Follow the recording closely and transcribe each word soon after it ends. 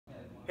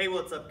Hey,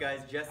 what's up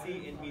guys?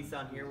 Jesse and Sioux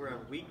here. We're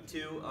on week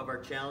 2 of our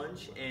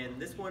challenge, and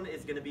this one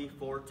is going to be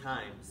for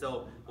time.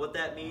 So what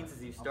that means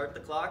is you start the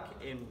clock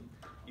and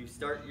you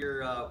start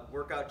your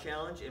workout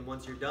challenge, and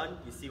once you're done,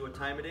 you see what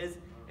time it is,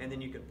 and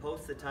then you can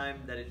post the time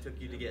that it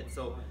took you to get.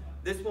 So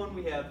this one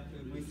we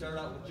start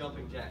out with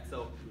jumping jacks.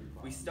 So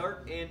we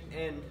start and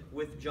end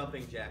with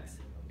jumping jacks,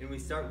 and we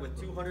start with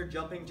 200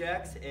 jumping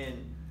jacks,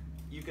 and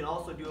you can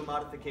also do a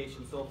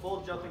modification. So a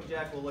full jumping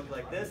jack will look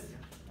like this.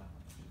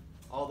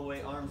 All the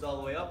way, arms all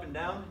the way up and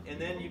down, and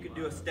then you can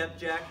do a step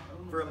jack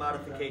for a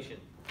modification.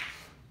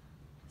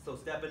 So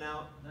stepping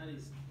out.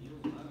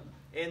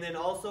 And then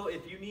also,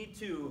 if you need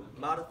to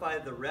modify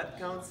the rep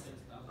counts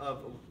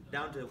of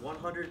down to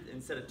 100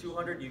 instead of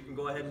 200, you can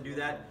go ahead and do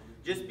that.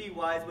 Just be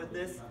wise with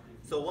this.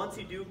 So once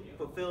you do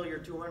fulfill your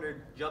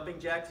 200 jumping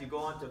jacks, you go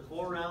on to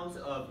 4 rounds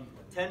of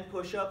 10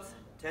 push-ups,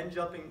 10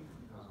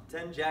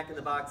 jack in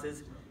the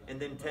boxes, and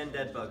then 10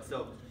 dead bugs.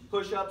 So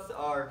push-ups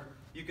are,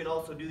 you can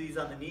also do these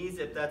on the knees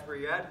if that's where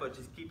you're at, but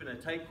just keeping a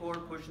tight core,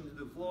 pushing to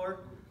the floor.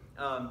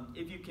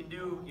 If you can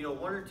do,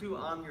 1 or 2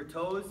 on your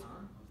toes,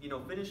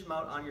 finish them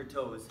out on your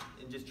toes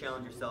and just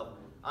challenge yourself.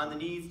 On the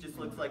knees, just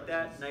looks like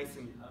that, nice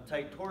and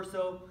tight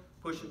torso,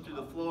 pushing through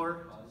the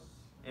floor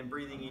and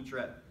breathing each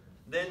rep.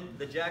 Then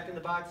the jack in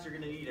the box, you're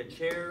gonna need a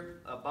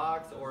chair, a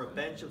box, or a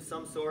bench of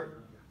some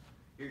sort.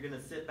 You're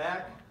gonna sit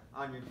back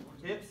on your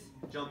hips,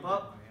 jump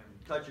up,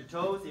 touch your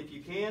toes if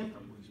you can.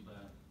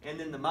 And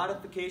then the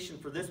modification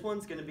for this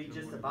one's going to be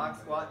just a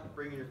box squat,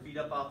 bringing your feet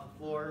up off the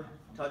floor,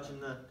 touching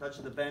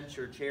the bench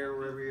or chair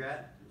wherever you're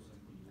at,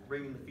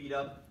 bringing the feet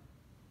up.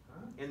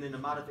 And then the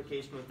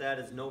modification with that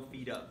is no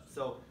feet up.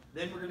 So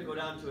then we're going to go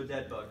down to a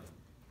dead bug.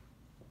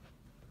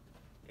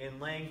 And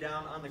laying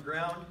down on the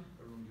ground,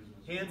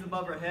 hands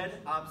above our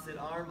head, opposite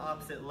arm,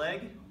 opposite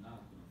leg,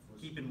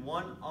 keeping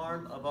one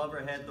arm above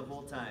our head the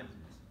whole time.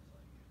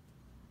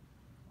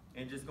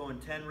 And just going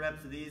 10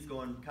 reps of these,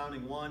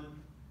 counting 1,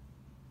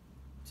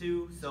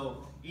 2,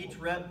 so each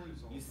rep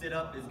you sit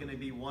up is going to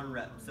be 1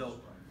 rep. So,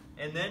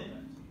 and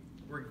then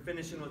we're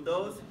finishing with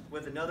those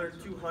with another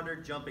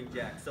 200 jumping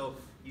jacks. So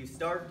you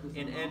start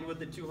and end with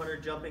the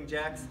 200 jumping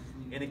jacks,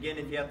 and again,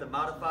 if you have to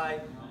modify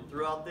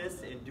throughout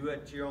this, and do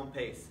it to your own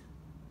pace.